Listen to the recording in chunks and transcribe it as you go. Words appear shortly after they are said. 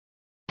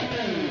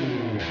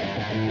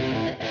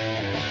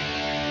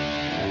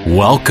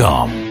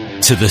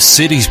Welcome to the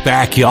city's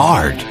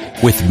backyard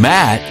with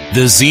Matt,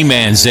 the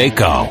Z-Man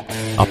Zako,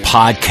 a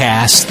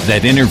podcast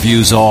that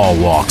interviews all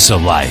walks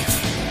of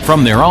life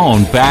from their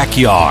own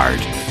backyard.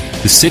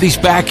 The city's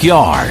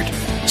backyard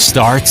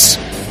starts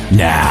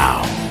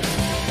now.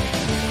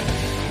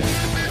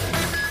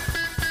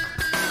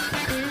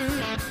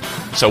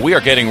 So we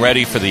are getting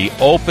ready for the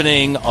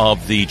opening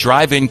of the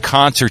drive-in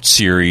concert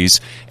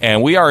series,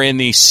 and we are in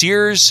the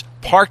Sears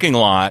parking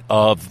lot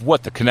of,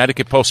 the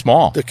Connecticut Post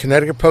Mall? The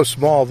Connecticut Post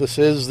Mall. This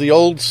is the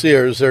old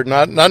Sears. They're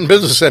not in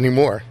business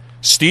anymore.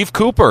 Steve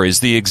Cooper is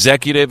the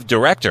executive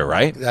director,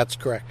 right? That's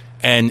correct.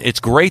 And it's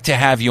great to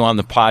have you on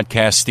the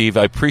podcast, Steve.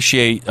 I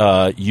appreciate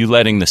you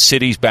letting the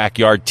city's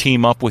backyard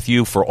team up with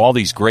you for all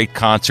these great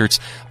concerts.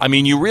 I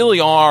mean, you really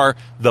are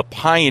the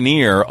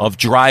pioneer of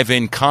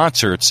drive-in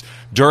concerts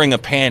during a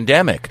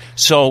pandemic.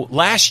 So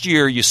last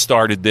year you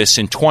started this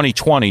in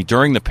 2020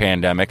 during the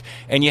pandemic,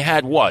 and you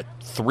had,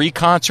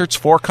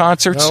 4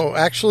 concerts? No,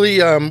 actually,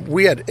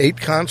 we had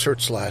 8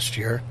 concerts last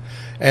year,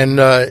 and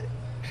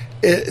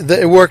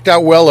it worked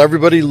out well.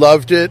 Everybody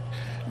loved it.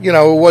 You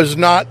know, it was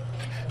not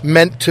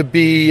meant to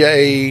be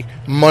a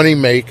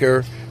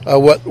moneymaker.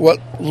 What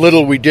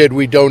little we did,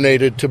 we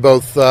donated to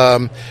both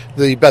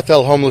the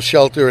Bethel Homeless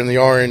Shelter and the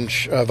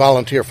Orange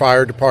Volunteer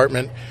Fire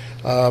Department.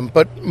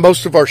 But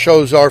most of our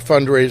shows are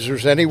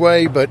fundraisers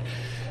anyway. But,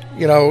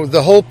 you know,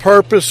 the whole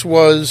purpose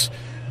was,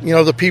 you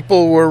know, the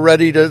people were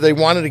they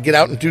wanted to get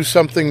out and do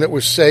something that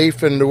was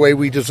safe, and the way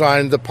we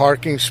designed the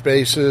parking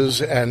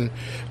spaces and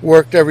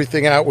worked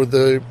everything out with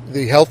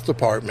the health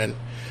department,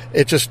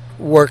 it just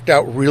worked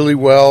out really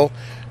well.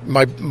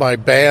 My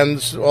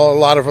bands, a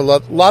lot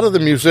of the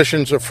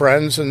musicians are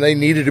friends, and they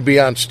needed to be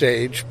on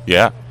stage.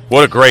 Yeah.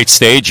 What a great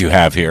stage you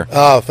have here.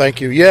 Oh,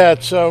 thank you. Yeah,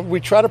 it's we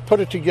try to put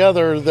it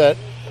together that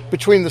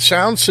between the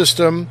sound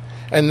system,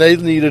 and they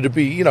needed to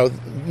be, you know,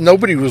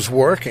 nobody was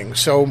working.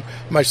 So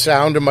my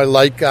sound and my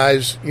light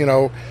guys, you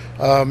know,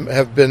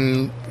 have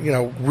been, you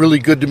know, really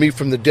good to me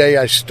from the day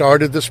I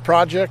started this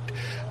project.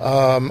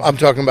 I'm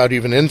talking about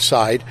even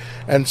inside.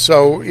 And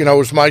so, you know, it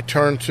was my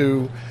turn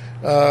to,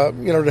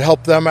 to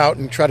help them out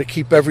and try to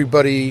keep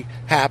everybody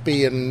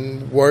happy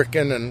and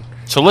working. And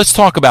so let's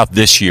talk about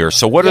this year.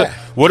 So what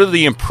are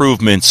the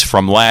improvements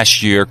from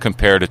last year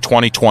compared to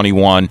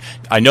 2021?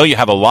 I know you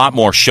have a lot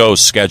more shows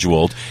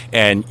scheduled,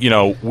 and, you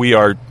know, we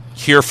are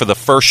here for the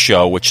first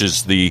show, which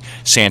is the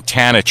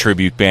Santana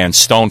tribute band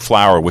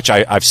Stoneflower, which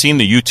I've seen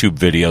the YouTube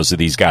videos of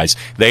these guys.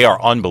 They are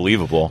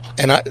unbelievable.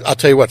 And I'll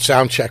tell you what,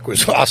 soundcheck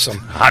was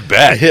awesome. I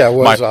bet. Yeah, it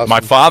was awesome.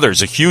 My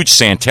father's a huge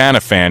Santana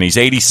fan. He's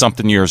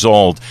 80-something years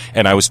old,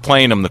 and I was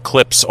playing him the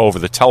clips over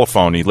the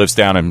telephone. He lives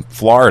down in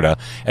Florida,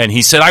 and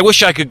he said, I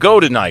wish I could go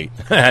tonight.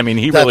 I mean,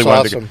 he really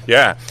wanted to go.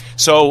 Yeah.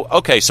 So,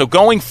 okay, so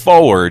going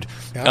forward,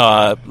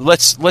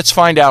 let's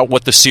find out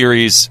what the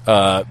series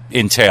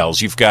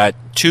entails. You've got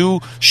 2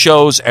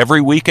 shows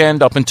every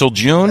weekend up until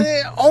June?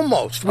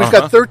 Almost. We've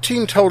got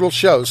 13 total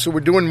shows, so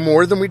we're doing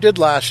more than we did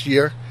last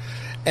year.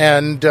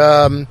 And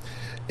they're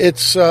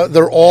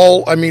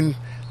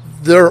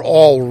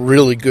all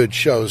really good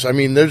shows. I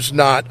mean, there's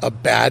not a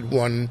bad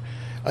one.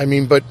 I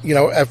mean, but, you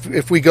know,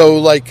 if we go,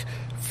 like,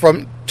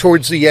 from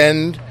towards the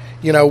end,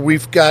 you know,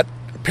 we've got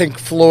Pink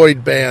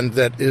Floyd band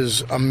that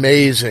is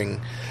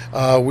amazing.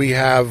 We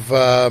have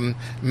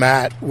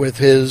Matt with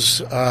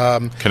his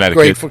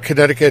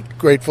Connecticut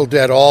Grateful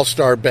Dead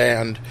All-Star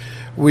Band.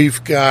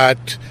 We've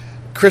got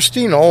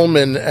Christine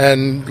Ullman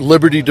and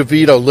Liberty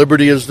DeVito.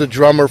 Liberty is the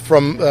drummer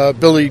from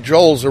Billy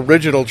Joel's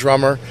original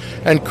drummer,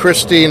 and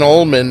Christine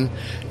Ullman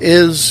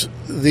is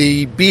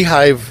the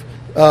Beehive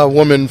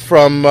woman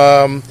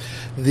from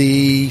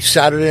the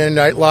Saturday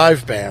Night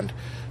Live band.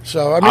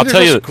 So, I mean,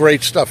 there's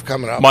great stuff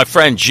coming up. My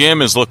friend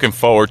Jim is looking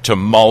forward to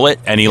Mullet,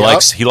 and he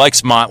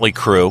likes Motley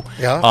Crue.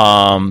 Yeah.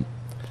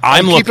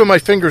 I'm keeping my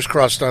fingers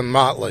crossed on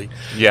Motley.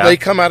 Yeah. They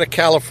come out of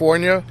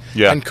California,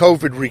 and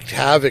COVID wreaked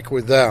havoc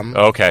with them.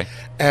 Okay.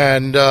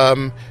 And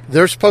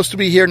they're supposed to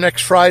be here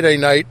next Friday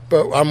night,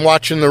 but I'm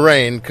watching the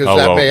rain because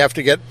may have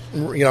to get,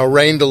 you know,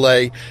 rain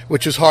delay,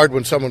 which is hard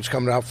when someone's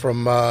coming out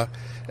from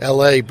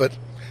L.A., but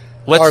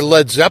our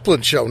Led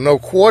Zeppelin show, No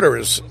Quarter,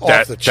 is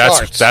off the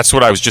charts. That's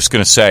what I was just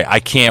going to say. I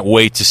can't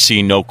wait to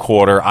see No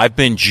Quarter. I've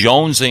been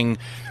jonesing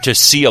to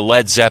see a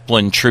Led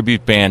Zeppelin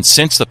tribute band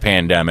since the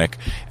pandemic,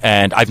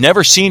 and I've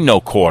never seen No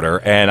Quarter,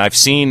 and I've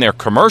seen their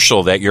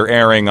commercial that you're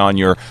airing on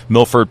your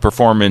Milford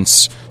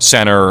Performance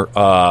Center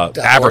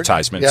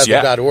advertisements.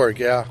 Yeah, .org,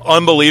 yeah.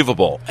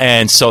 Unbelievable.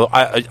 And so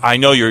I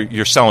know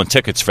you're selling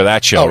tickets for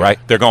that show, right?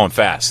 They're going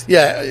fast.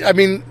 Yeah, I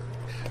mean,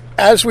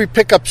 as we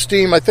pick up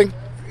steam, I think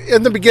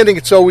in the beginning,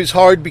 it's always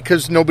hard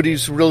because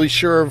nobody's really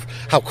sure of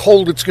how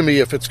cold it's going to be,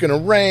 if it's going to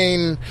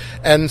rain.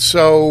 And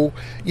so,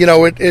 you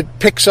know, it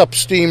picks up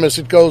steam as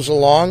it goes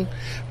along.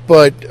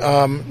 But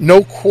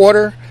No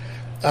Quarter,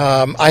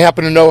 I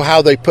happen to know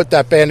how they put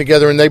that band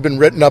together, and they've been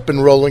written up in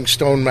Rolling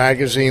Stone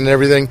magazine and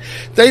everything.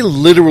 They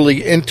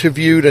literally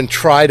interviewed and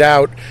tried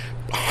out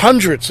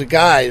hundreds of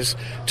guys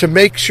to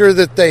make sure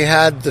that they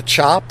had the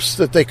chops,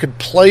 that they could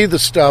play the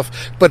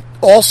stuff, but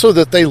also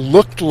that they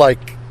looked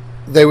like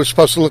they were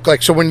supposed to look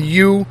like. So when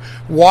you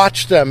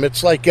watch them,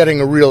 it's like getting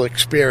a real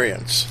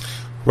experience.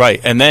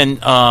 Right. And then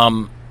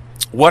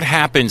what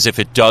happens if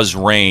it does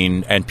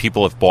rain and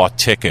people have bought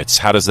tickets?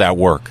 How does that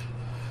work?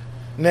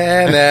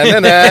 No.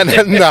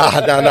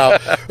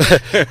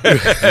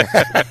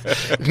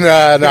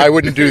 No, I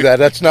wouldn't do that.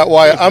 That's not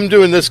why I'm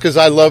doing this, because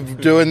I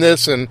love doing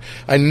this, and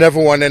I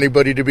never want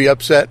anybody to be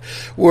upset.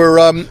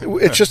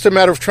 It's just a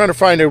matter of trying to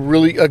find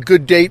a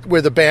good date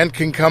where the band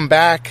can come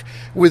back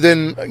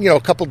within a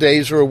couple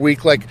days or a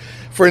week. Like,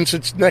 for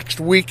instance, next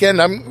weekend,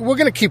 we're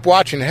going to keep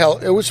watching. Hell,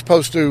 it was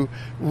supposed to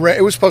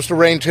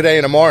rain today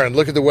and tomorrow, and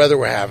look at the weather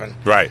we're having.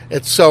 Right.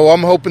 So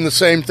I'm hoping the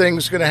same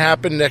thing's going to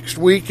happen next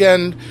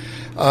weekend.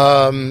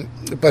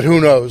 But who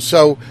knows?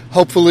 So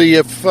hopefully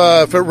if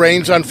it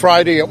rains on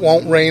Friday, it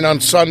won't rain on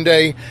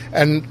Sunday,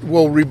 and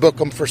we'll rebook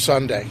them for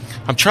Sunday.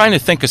 I'm trying to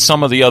think of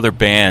some of the other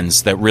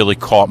bands that really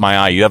caught my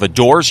eye. You have a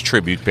Doors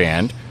tribute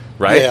band,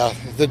 right? Yeah,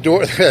 the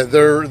Doors.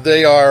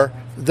 They are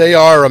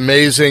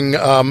amazing.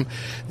 The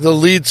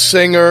lead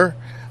singer,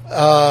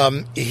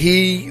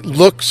 he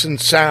looks and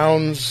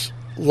sounds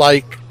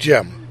like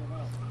Jim.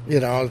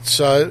 It's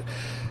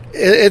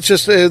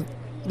just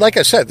like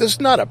I said, this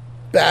is not a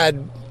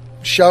bad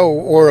show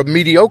or a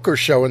mediocre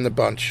show in the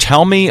bunch.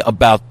 Tell me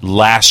about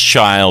Last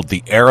Child, the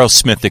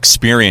Aerosmith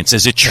experience.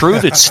 Is it true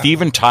that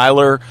Steven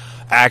Tyler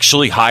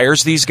actually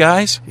hires these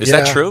guys? Is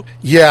that true?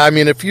 Yeah, I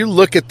mean, if you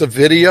look at the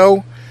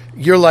video,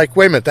 you're like,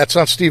 wait a minute, that's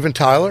not Steven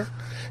Tyler?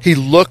 He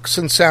looks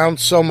and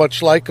sounds so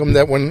much like him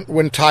that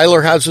when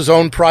Tyler has his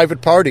own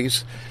private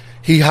parties,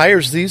 he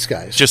hires these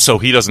guys. Just so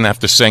he doesn't have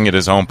to sing at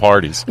his own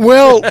parties.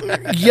 Well,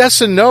 yes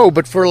and no,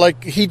 but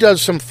he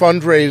does some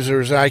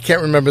fundraisers, and I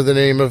can't remember the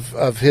name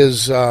of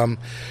his the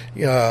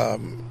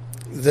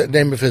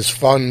name of his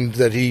fund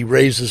that he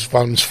raises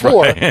funds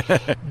for. Right.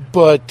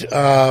 But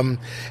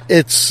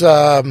it's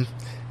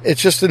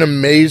just an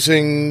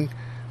amazing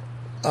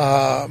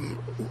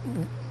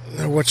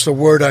what's the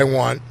word I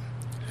want?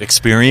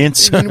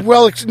 Experience?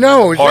 Well,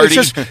 no, Party?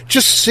 It's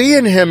just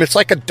seeing him. It's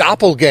like a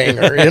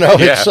doppelganger,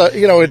 Yeah.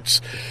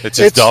 It's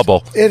his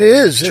double. It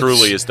is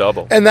Truly his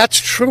double, and that's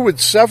true with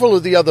several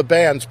of the other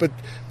bands. But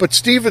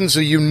Steven's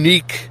a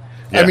unique.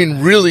 Yeah. I mean,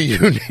 really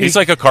unique. He's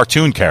like a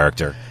cartoon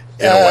character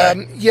in a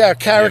way. Yeah,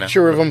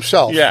 caricature of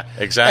himself. Yeah,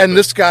 exactly. And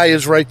this guy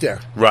is right there.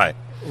 Right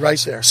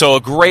there. So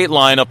a great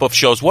lineup of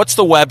shows. What's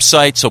the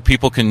website so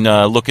people can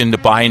look into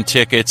buying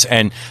tickets?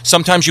 And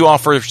sometimes you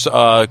offer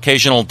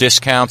occasional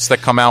discounts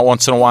that come out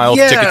once in a while.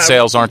 Yeah. Ticket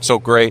sales aren't so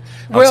great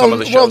on some of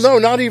the shows. Well, no,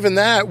 not even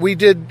that. We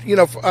did,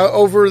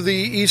 over the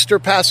Easter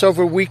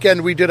Passover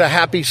weekend, we did a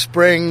Happy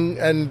Spring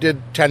and did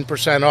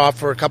 10% off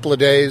for a couple of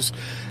days.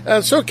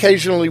 So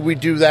occasionally we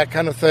do that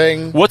kind of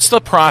thing. What's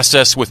the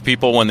process with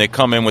people when they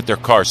come in with their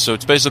cars? So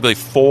it's basically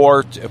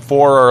four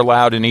are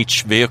allowed in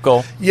each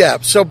vehicle? Yeah.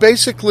 So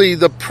basically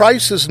the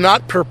price is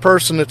not per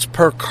person, it's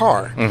per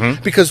car.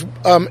 Mm-hmm. Because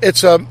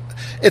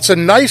it's a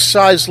nice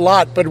sized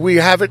lot, but we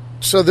have it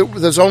so that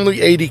there's only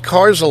 80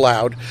 cars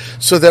allowed,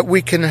 so that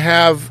we can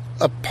have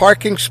a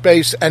parking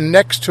space and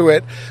next to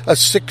it a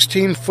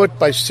 16-foot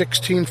by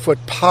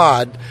 16-foot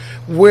pod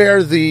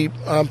where the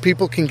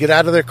people can get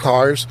out of their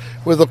cars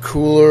with a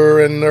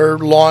cooler and their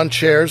lawn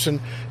chairs and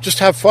just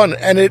have fun.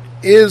 And it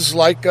is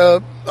like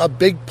a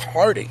big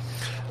party.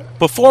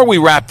 Before we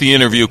wrap the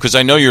interview, because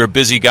I know you're a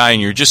busy guy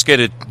and you're just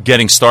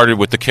getting started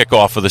with the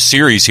kickoff of the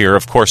series here.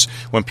 Of course,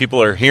 when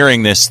people are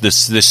hearing this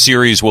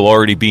series will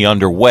already be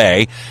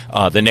underway.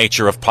 The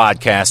nature of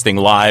podcasting,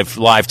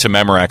 live to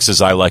Memorex,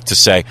 as I like to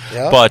say.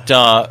 Yeah. But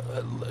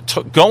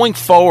going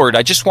forward,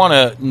 I just want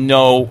to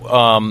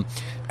know,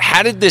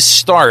 how did this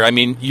start? I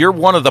mean, you're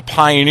one of the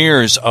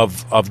pioneers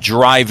of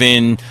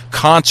drive-in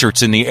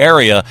concerts in the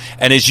area,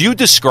 and as you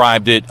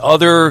described it,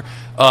 other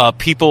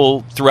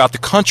people throughout the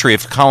country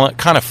have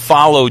kind of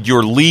followed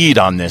your lead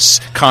on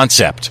this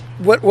concept.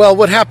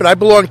 What happened? I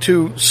belong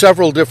to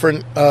several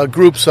different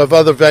groups of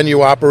other venue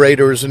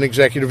operators and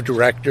executive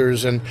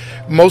directors, and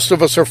most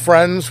of us are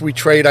friends. We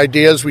trade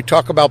ideas. We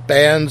talk about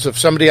bands. If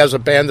somebody has a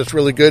band that's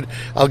really good,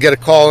 I'll get a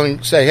call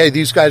and say, hey,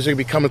 these guys are going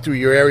to be coming through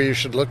your area. You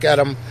should look at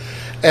them.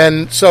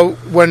 And so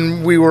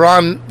when we were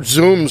on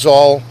Zooms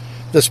all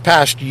this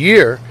past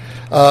year,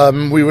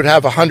 we would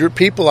have 100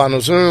 people on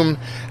a Zoom.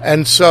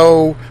 And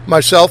so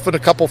myself and a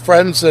couple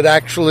friends that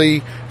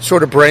actually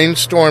sort of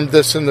brainstormed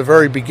this in the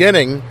very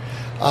beginning,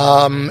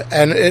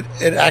 and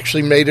it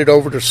actually made it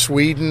over to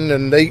Sweden.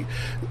 And a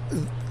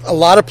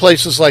lot of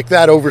places like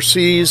that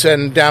overseas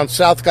and down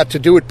south got to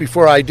do it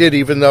before I did,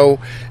 even though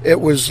it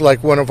was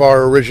like one of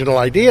our original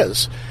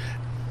ideas,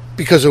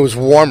 because it was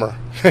warmer.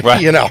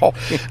 Right.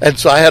 And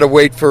so I had to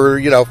wait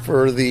for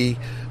the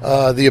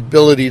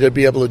ability to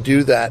be able to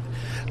do that.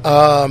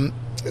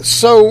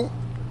 So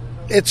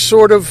it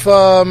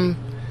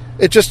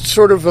just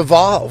sort of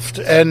evolved,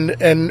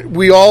 and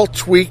we all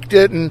tweaked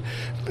it, and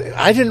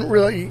I didn't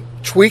really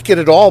tweak it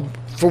at all.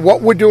 For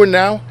what we're doing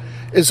now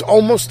is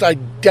almost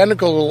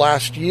identical to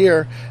last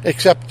year,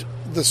 except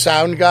the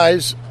sound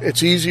guys,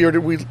 it's easier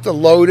the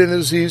load-in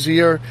is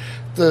easier,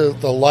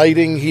 the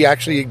lighting, he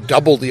actually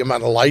doubled the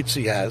amount of lights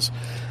he has.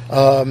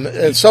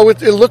 And so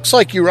it looks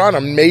like you're on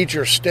a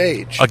major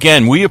stage.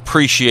 Again, we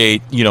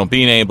appreciate,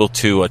 being able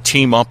to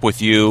team up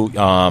with you,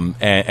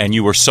 and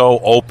you were so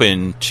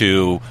open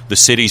to the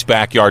City's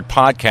Backyard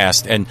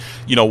podcast. And,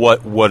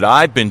 what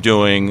I've been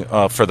doing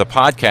for the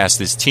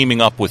podcast is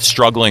teaming up with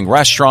struggling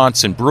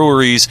restaurants and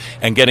breweries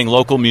and getting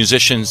local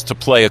musicians to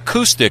play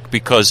acoustic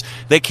because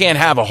they can't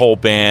have a whole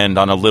band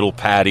on a little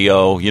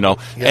patio,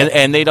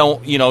 and they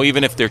don't,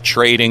 even if they're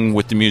trading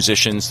with the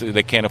musicians,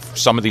 they can't.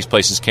 Some of these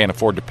places can't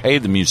afford to pay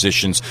the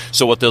musicians.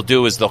 So what they'll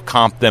do is they'll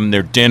comp them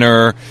their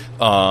dinner.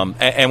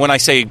 And when I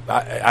say,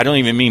 I don't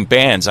even mean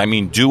bands, I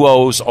mean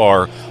duos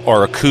or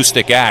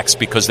acoustic acts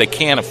because they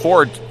can't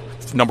afford.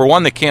 Number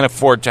one, they can't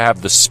afford to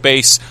have the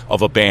space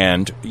of a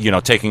band,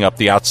 taking up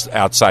the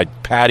outside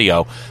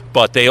patio.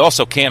 But they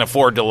also can't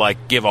afford to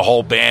give a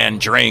whole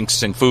band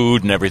drinks and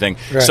food and everything.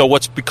 Right. So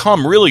what's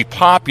become really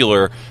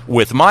popular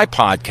with my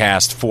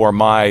podcast for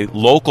my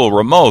local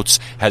remotes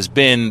has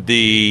been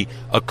the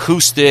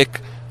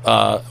acoustic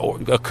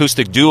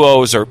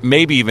duos, or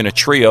maybe even a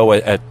trio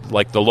at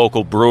the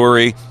local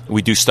brewery.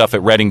 We do stuff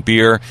at Reading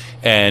Beer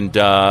and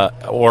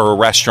or a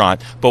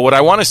restaurant. But what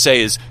I want to say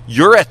is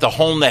you're at the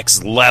whole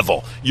next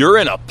level. You're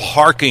in a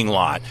parking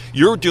lot.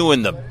 You're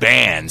doing the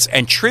bands,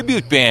 and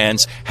tribute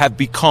bands have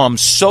become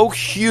so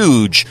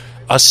huge,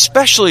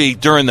 especially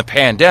during the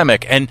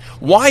pandemic. And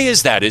why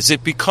is that? Is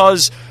it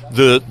because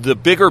the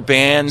bigger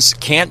bands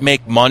can't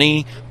make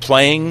money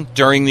playing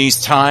during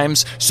these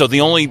times, so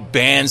the only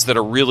bands that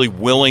are really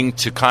willing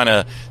to kind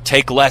of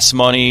take less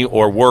money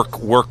or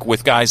work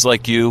with guys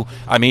like you?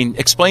 I mean,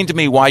 explain to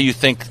me why you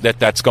think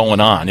that's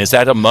going on. Is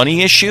that a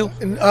money issue?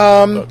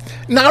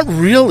 Not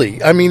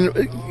really. I mean,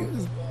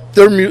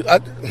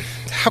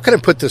 how can I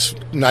put this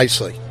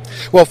nicely?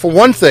 Well, for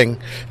one thing,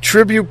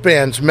 tribute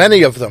bands,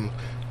 many of them,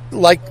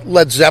 like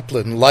Led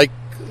Zeppelin, like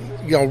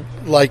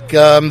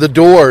the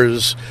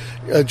Doors,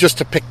 just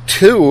to pick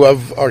two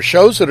of our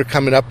shows that are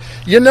coming up,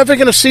 you're never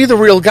going to see the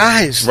real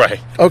guys. Right.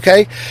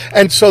 Okay?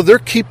 And so they're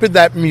keeping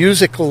that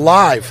music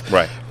alive.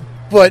 Right.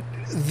 But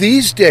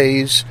these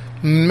days,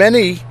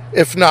 many,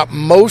 if not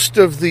most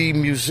of the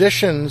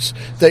musicians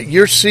that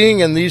you're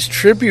seeing in these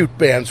tribute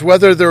bands,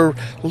 whether they're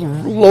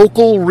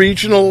local,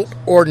 regional,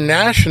 or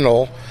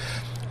national,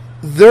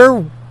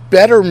 they're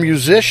better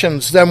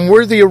musicians than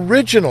were the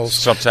originals.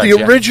 Sometimes,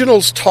 the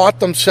originals taught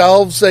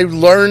themselves, they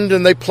learned,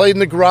 and they played in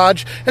the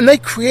garage, and they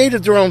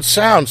created their own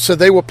sound, so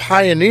they were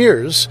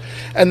pioneers,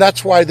 and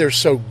that's why they're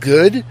so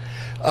good.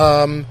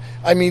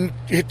 I mean,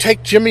 you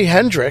take Jimi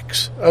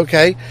Hendrix,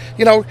 okay?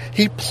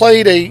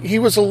 He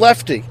was a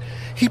lefty.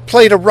 He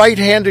played a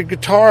right-handed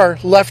guitar,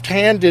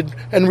 left-handed,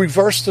 and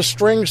reversed the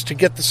strings to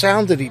get the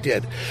sound that he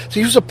did. So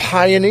he was a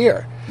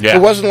pioneer. Yeah.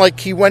 It wasn't like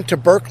he went to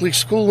Berklee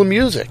School of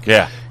Music.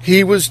 Yeah.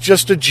 He was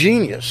just a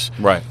genius.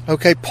 Right.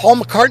 Okay, Paul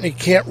McCartney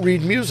can't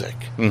read music.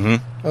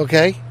 Mm-hmm.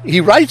 Okay?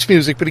 He writes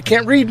music, but he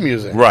can't read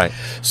music. Right.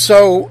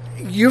 So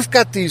you've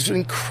got these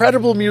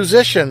incredible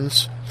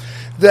musicians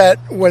that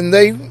when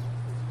they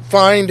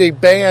find a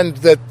band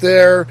that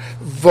they're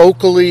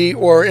vocally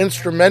or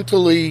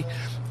instrumentally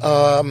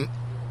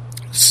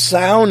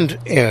sound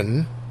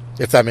in,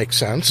 if that makes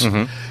sense,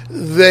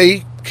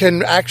 they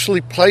can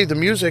actually play the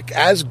music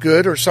as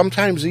good or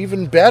sometimes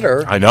even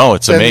better. I know,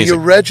 it's amazing.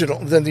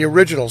 Than the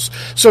originals.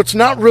 So it's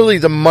not really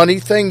the money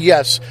thing.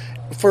 Yes,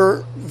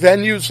 for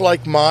venues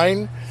like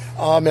mine,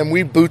 and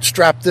we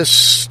bootstrapped this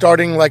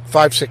starting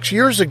 5-6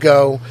 years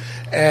ago,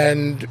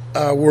 and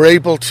we're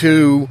able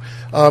to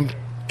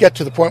get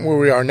to the point where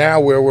we are now,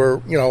 where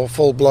we're a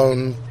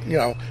full-blown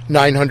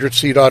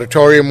 900-seat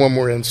auditorium when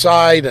we're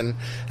inside and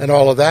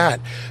all of that.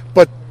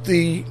 But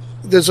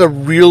there's a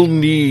real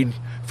need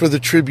for the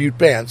tribute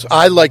bands.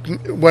 I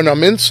when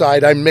I'm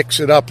inside, I mix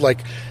it up. Like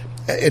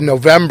in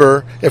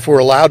November, if we're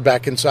allowed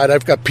back inside,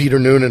 I've got Peter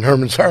Noon and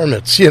Herman's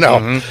Hermits.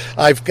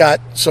 I've got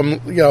some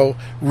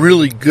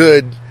really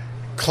good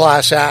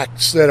class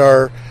acts that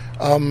are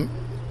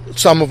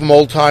some of them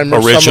old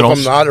timers, some of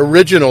them not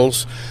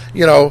originals.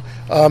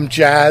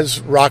 Jazz,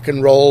 rock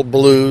and roll,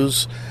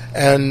 blues,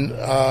 and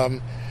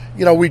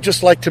we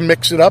just like to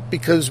mix it up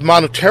because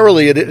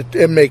monetarily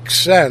it makes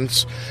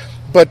sense.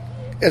 But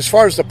as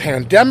far as the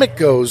pandemic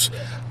goes,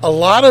 a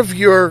lot of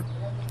your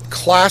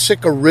classic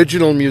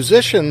original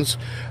musicians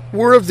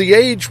were of the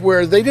age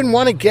where they didn't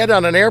want to get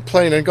on an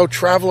airplane and go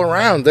travel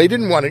around. They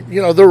didn't want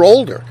to, they're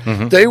older.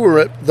 Mm-hmm. They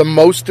were the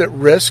most at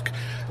risk.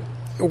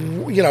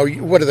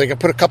 What are they going to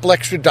put a couple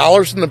extra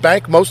dollars in the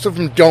bank? Most of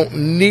them don't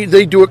need,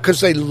 they do it because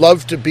they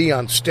love to be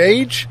on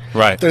stage.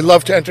 Right. They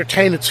love to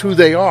entertain. It's who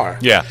they are.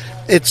 Yeah.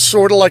 It's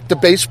sort of like the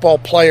baseball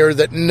player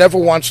that never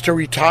wants to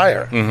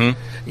retire. Mm-hmm.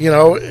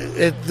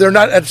 They're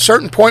not at a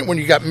certain point when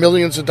you got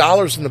millions of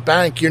dollars in the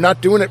bank, you're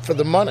not doing it for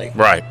the money.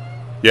 Right.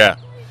 Yeah.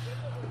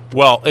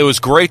 Well, it was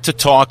great to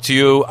talk to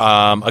you.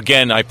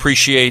 Again, I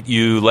appreciate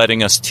you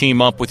letting us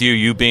team up with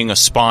you being a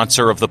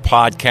sponsor of the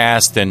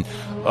podcast. And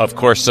Of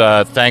course,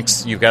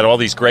 thanks. You've got all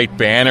these great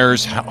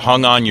banners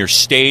hung on your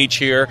stage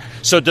here.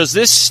 So does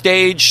this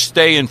stage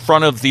stay in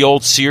front of the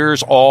old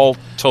Sears all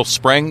till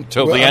spring,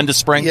 till the end of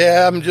spring?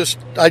 Yeah,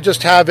 I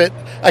just have it.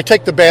 I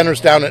take the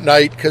banners down at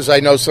night because I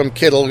know some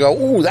kid will go,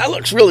 "Ooh, that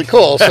looks really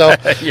cool." So,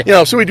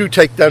 Yeah. so we do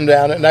take them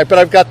down at night. But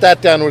I've got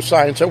that down with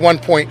science. At one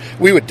point,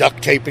 we were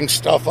duct taping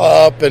stuff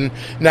up, and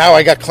now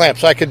I got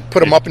clamps. I could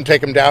put them up and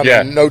take them down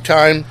in no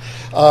time.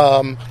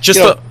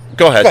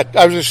 Go ahead. But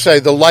I was just say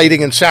the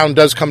lighting and sound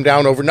does come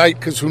down overnight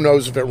because who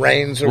knows if it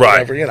rains or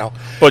whatever,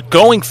 But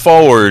going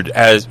forward,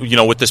 as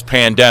with this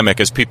pandemic,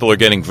 as people are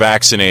getting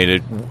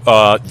vaccinated,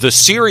 the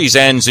series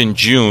ends in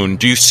June.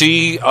 Do you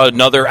see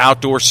another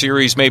outdoor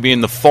series maybe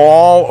in the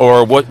fall,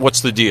 or what's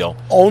the deal?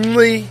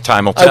 Only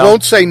time will tell. I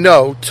won't say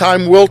no.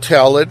 Time will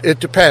tell. It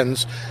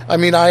depends. I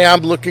mean, I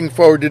am looking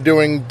forward to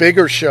doing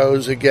bigger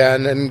shows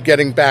again and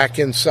getting back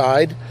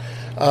inside.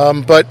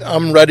 But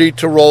I'm ready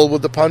to roll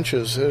with the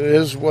punches. It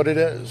is what it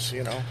is,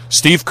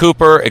 Steve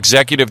Cooper,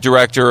 Executive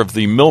Director of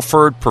the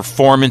Milford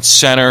Performance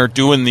Center,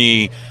 doing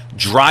the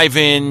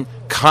drive-in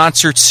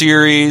concert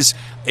series.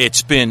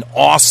 It's been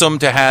awesome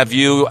to have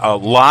you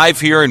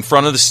live here in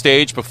front of the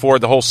stage before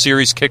the whole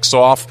series kicks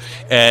off.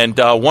 And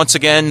once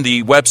again,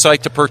 the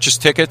website to purchase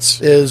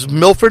tickets is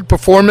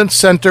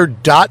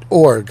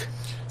milfordperformancecenter.org.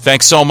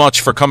 Thanks so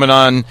much for coming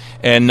on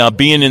and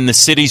being in the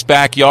city's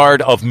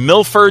backyard of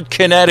Milford,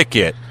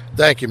 Connecticut.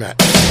 Thank you, Matt.